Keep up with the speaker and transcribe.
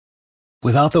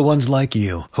Without the ones like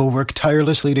you, who work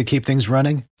tirelessly to keep things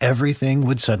running, everything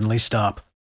would suddenly stop.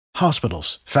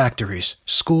 Hospitals, factories,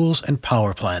 schools, and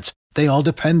power plants, they all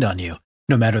depend on you.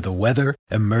 No matter the weather,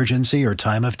 emergency, or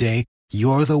time of day,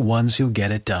 you're the ones who get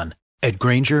it done. At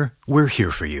Grainger, we're here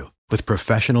for you with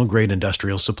professional-grade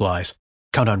industrial supplies.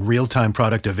 Count on real-time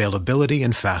product availability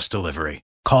and fast delivery.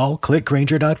 Call,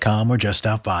 clickgrainger.com, or just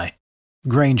stop by.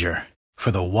 Grainger, for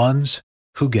the ones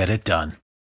who get it done.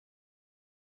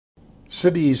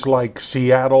 Cities like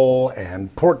Seattle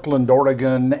and Portland,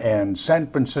 Oregon, and San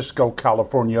Francisco,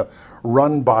 California,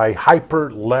 run by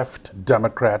hyper-left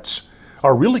Democrats,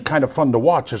 are really kind of fun to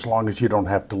watch as long as you don't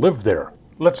have to live there.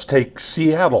 Let's take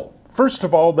Seattle. First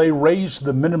of all, they raised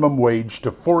the minimum wage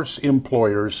to force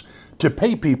employers to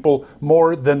pay people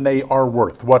more than they are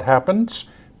worth. What happens?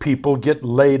 People get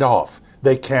laid off.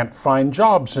 They can't find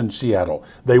jobs in Seattle.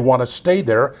 They want to stay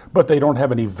there, but they don't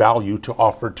have any value to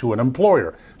offer to an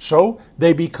employer. So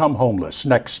they become homeless.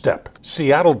 Next step.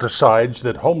 Seattle decides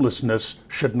that homelessness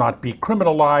should not be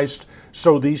criminalized,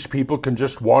 so these people can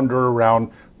just wander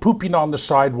around pooping on the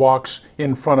sidewalks,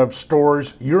 in front of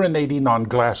stores, urinating on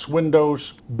glass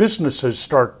windows. Businesses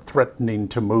start threatening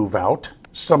to move out.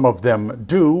 Some of them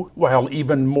do, while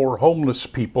even more homeless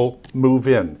people move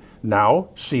in. Now,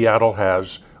 Seattle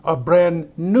has a brand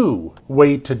new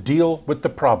way to deal with the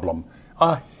problem,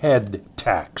 a head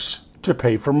tax, to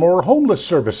pay for more homeless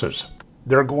services.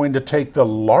 They're going to take the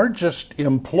largest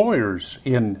employers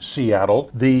in Seattle,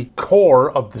 the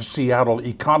core of the Seattle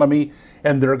economy,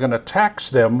 and they're going to tax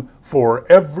them for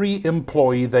every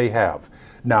employee they have.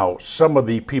 Now, some of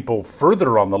the people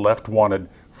further on the left wanted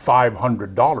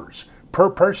 $500 per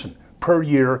person per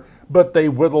year, but they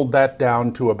whittled that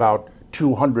down to about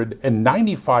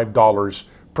 $295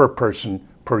 per person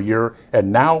per year. And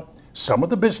now some of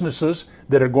the businesses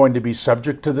that are going to be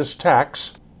subject to this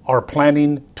tax are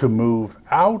planning to move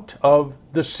out of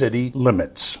the city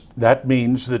limits. That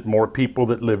means that more people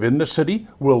that live in the city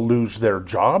will lose their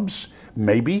jobs.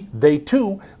 Maybe they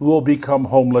too will become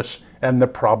homeless and the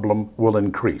problem will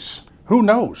increase. Who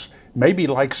knows? Maybe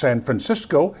like San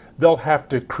Francisco, they'll have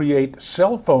to create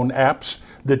cell phone apps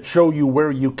that show you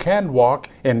where you can walk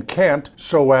and can't,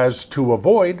 so as to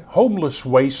avoid homeless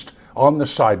waste on the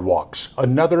sidewalks.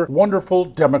 Another wonderful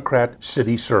Democrat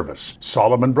city service.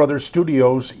 Solomon Brothers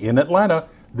Studios in Atlanta.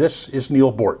 This is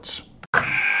Neil Bortz.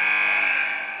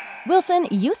 Wilson,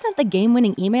 you sent the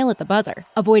game-winning email at the buzzer,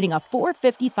 avoiding a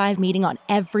 4:55 meeting on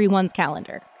everyone's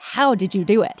calendar. How did you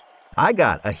do it? I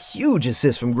got a huge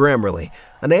assist from Grammarly,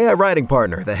 an AI writing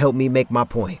partner that helped me make my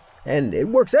point. And it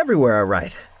works everywhere I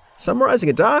write. Summarizing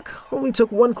a doc only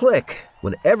took one click.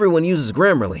 When everyone uses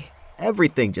Grammarly,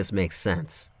 everything just makes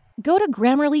sense. Go to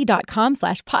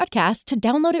Grammarly.com/podcast to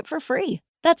download it for free.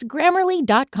 That's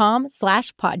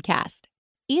Grammarly.com/podcast.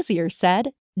 Easier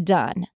said, done.